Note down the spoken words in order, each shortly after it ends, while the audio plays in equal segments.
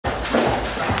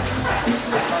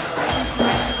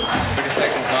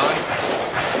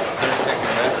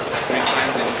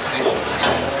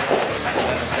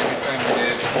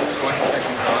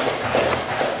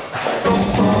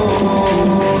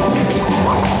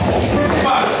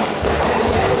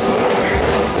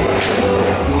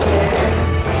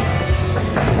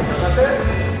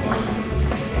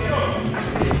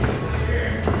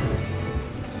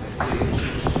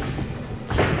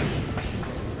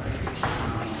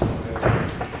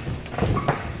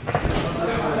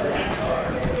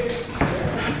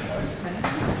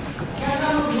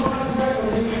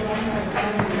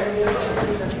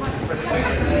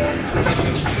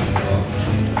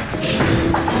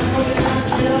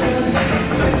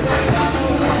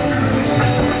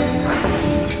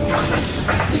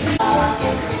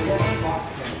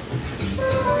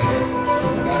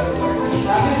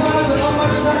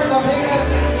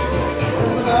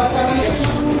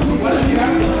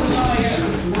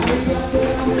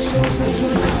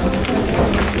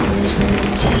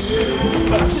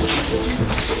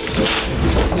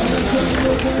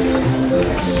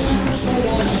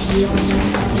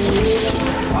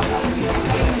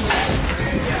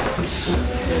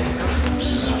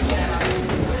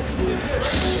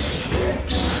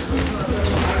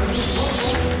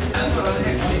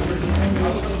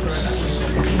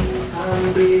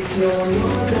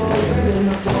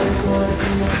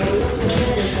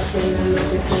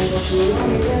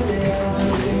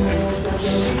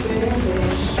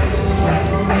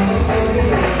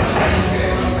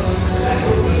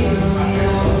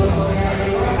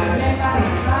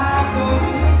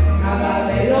Nada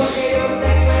de lo que yo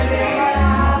tengo es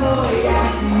regalado y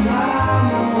aquí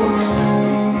vamos,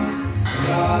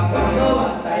 trabajando,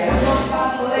 batallando para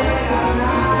poder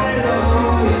ganarlo.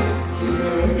 Si me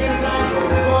encuentran con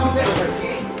consejos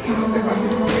aquí, no te falta.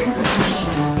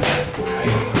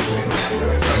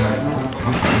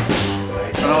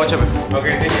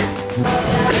 Okay, thank you.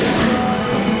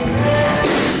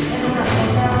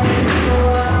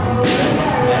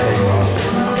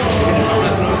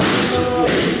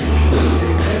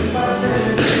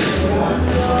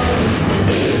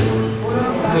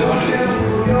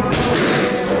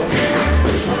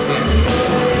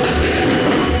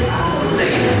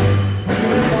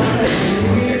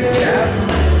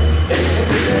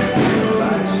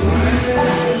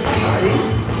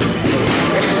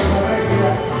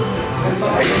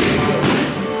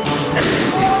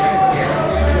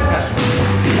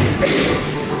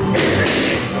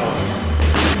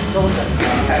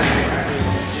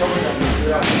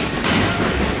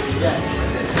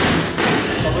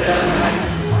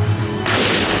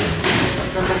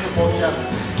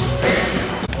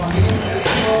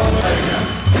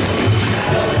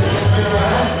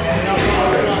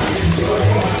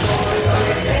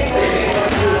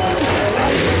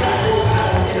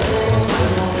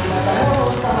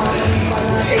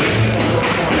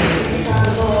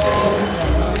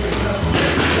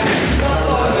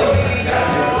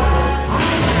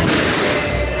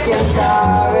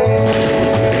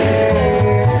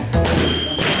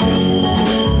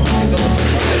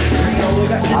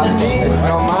 Así,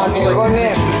 nomás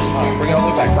viejones.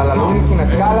 Hasta la luna y sin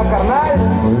escala,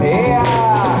 carnal. ¡Ea!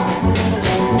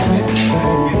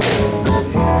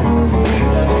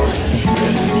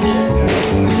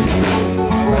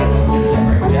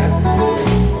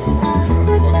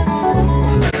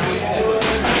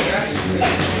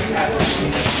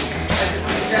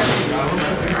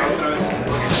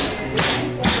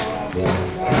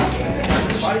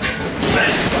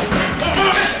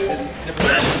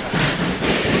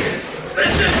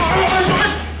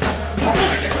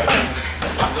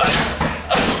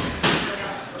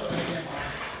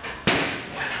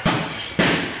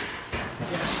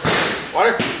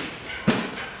 Water.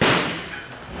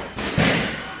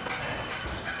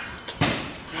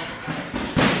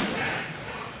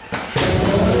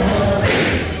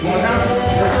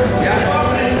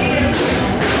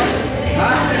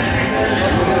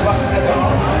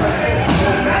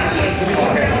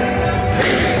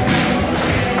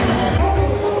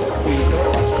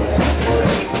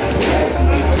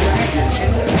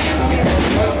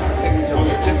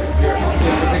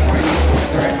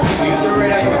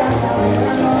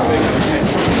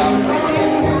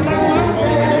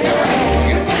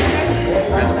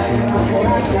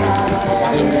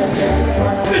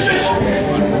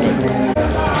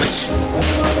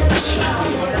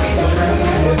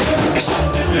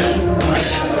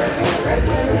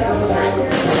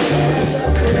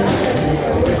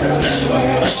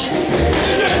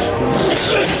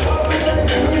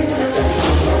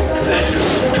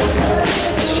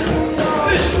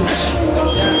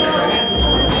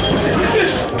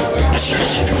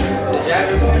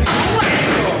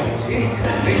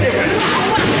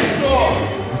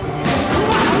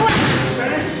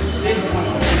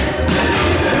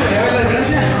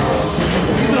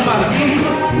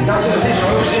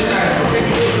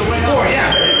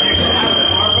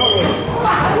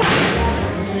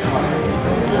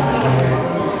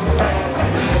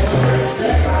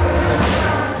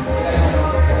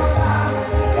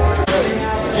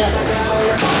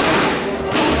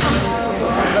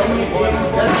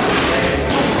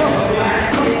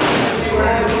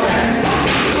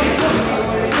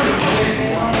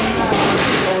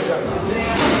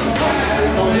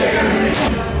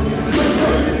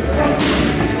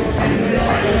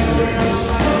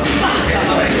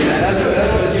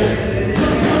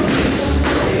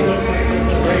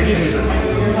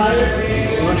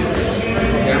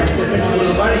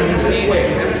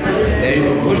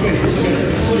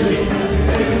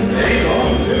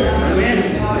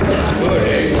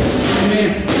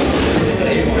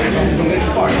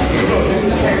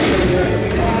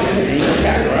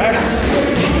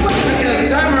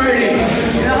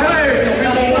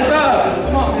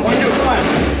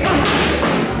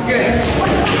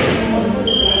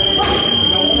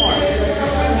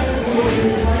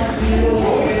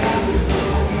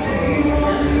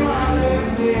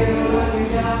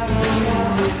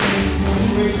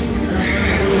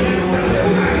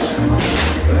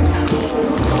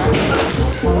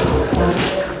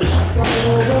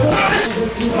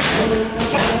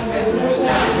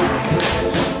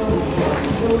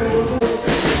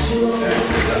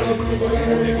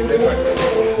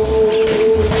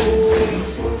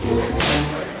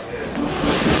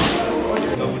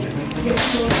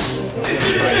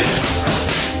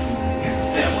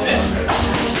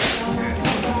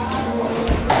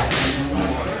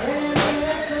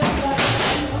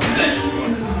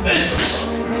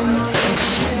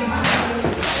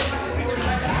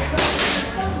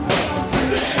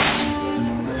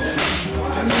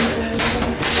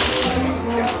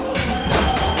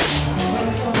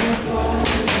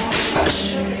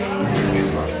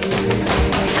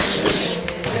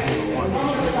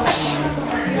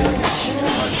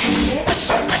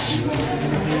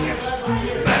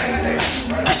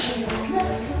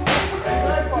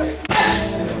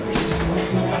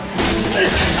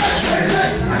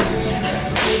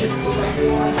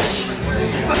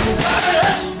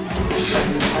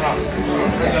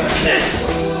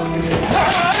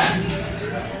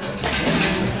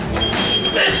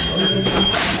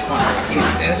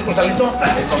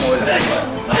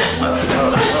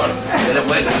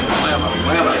 muévela,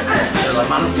 muévela. Pero las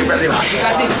manos siempre arriba. Aquí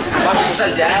casi vamos a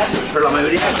usar jazz, pero la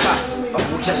mayoría está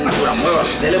con mucha cintura. Mueva,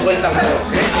 dele vuelta al codo,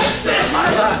 ¿ok?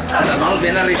 Las manos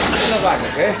bien arriba. En los bajos,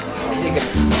 ¿ok? Así que...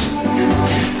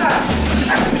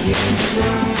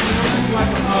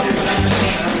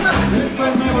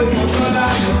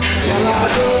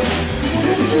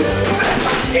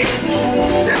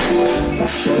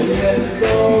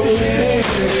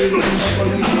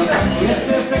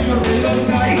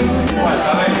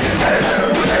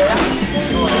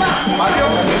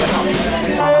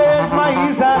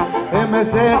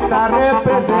 MZ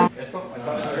representa.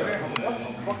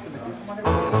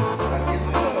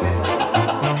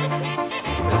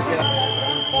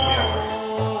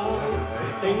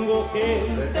 Tengo que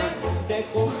de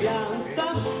confianza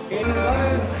que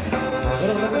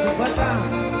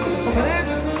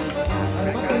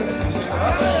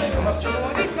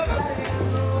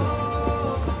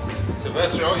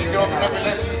Sylvester, oh, you can open up your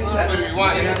legs just a little bit if you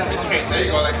want. You don't have to be straight. There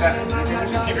you go, like that.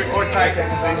 Just keep your core tight. There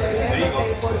you go.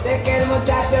 Porque que el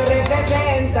muchacho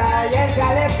representa y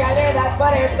escala escaleras,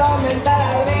 por eso aumenta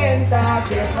la venta.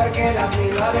 Si es porque la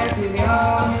filo decidió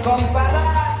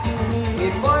comparar y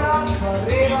puros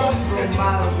corridos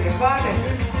fumados viejones.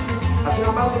 Así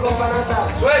nos vamos tu compa Nata.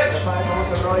 Ya sabes cómo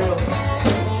es el rollo.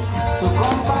 Su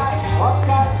compa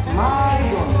Oscar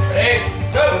Mario.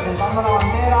 Presentando la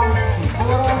bandera y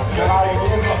puro de la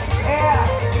gobierno.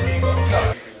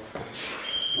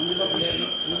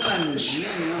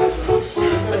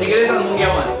 ¿Te quieres al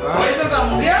mundial, man? ¿Quieres al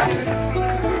mundial?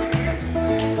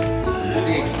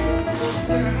 Sí.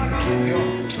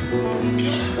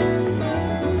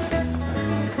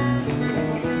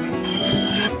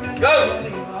 Go!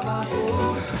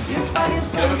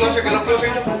 Get a little closer, get a little closer,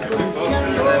 Angel.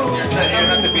 Your chest, you don't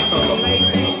have to be so low.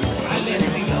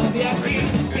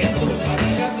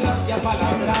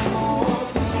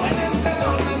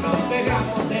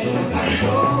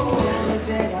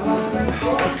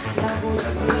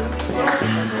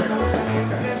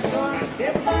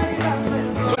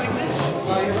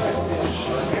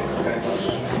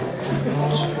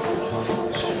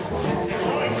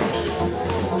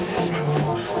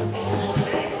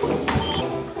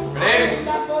 Ready?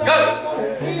 Go!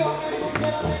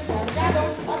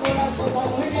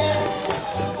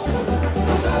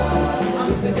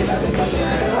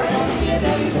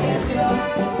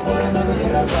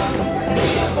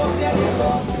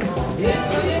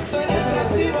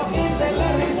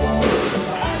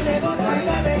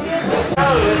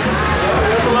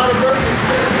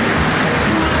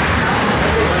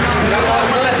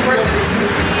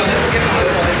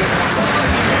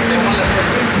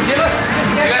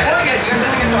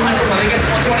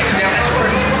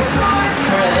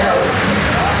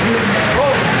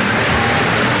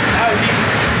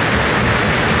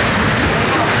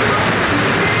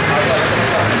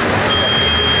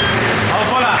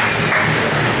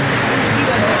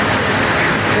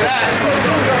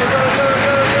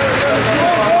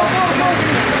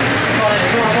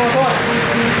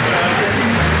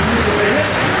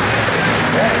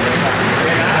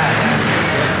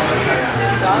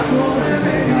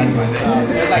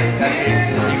 That's it.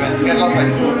 You guys lost by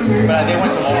 2, but they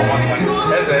went to over 120.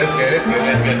 That's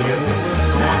good.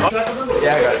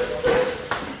 Yeah, I got it.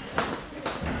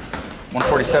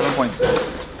 147.6.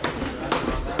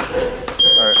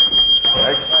 Alright.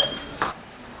 X.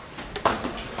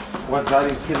 What's that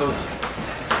in kilos?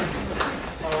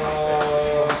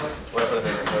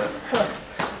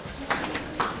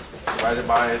 Divided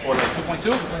by, what, like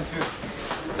 2.2?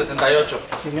 78.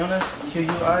 Quinones,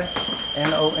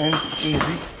 Q-U-I-N-O-N-E-Z.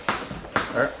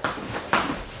 Alright.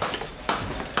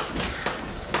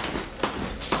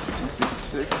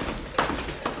 166.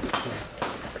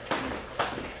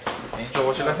 Angel,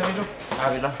 what's your last name, Angel?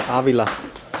 Avila.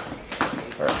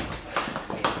 Alright.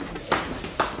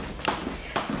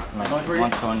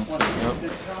 122. Yep.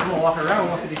 I'm gonna walk around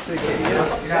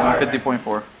 156.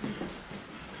 150.4.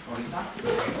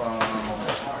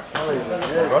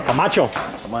 Camacho.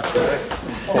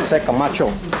 Jose Camacho.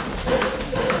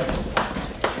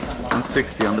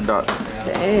 160 on the dot.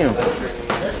 Damn.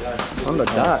 On the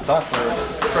dot.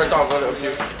 First off, what up to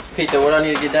you? Peter, what do I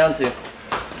need to get down to? You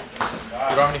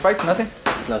don't have any fights? Nothing?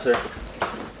 No, sir.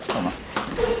 Hold on.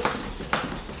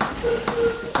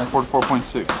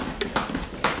 144.6.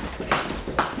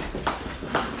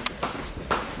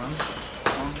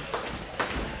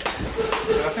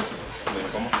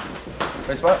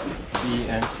 Right spot?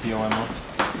 E-N-C-O-M-O.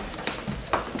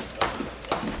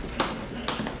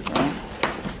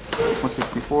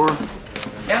 164.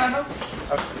 Yeah, I know.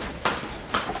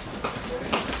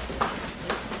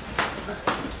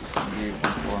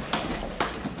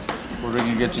 What are we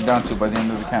gonna get you down to by the end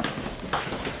of the camp?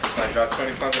 I got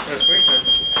 20 pounds the first week.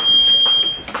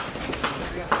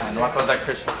 And what about that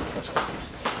Christian? That's cool.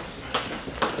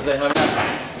 Do they have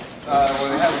Well,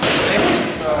 they have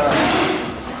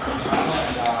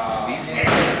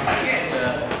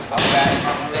Outback.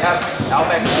 They have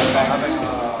Outback.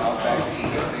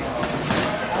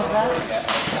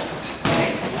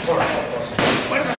 Outback.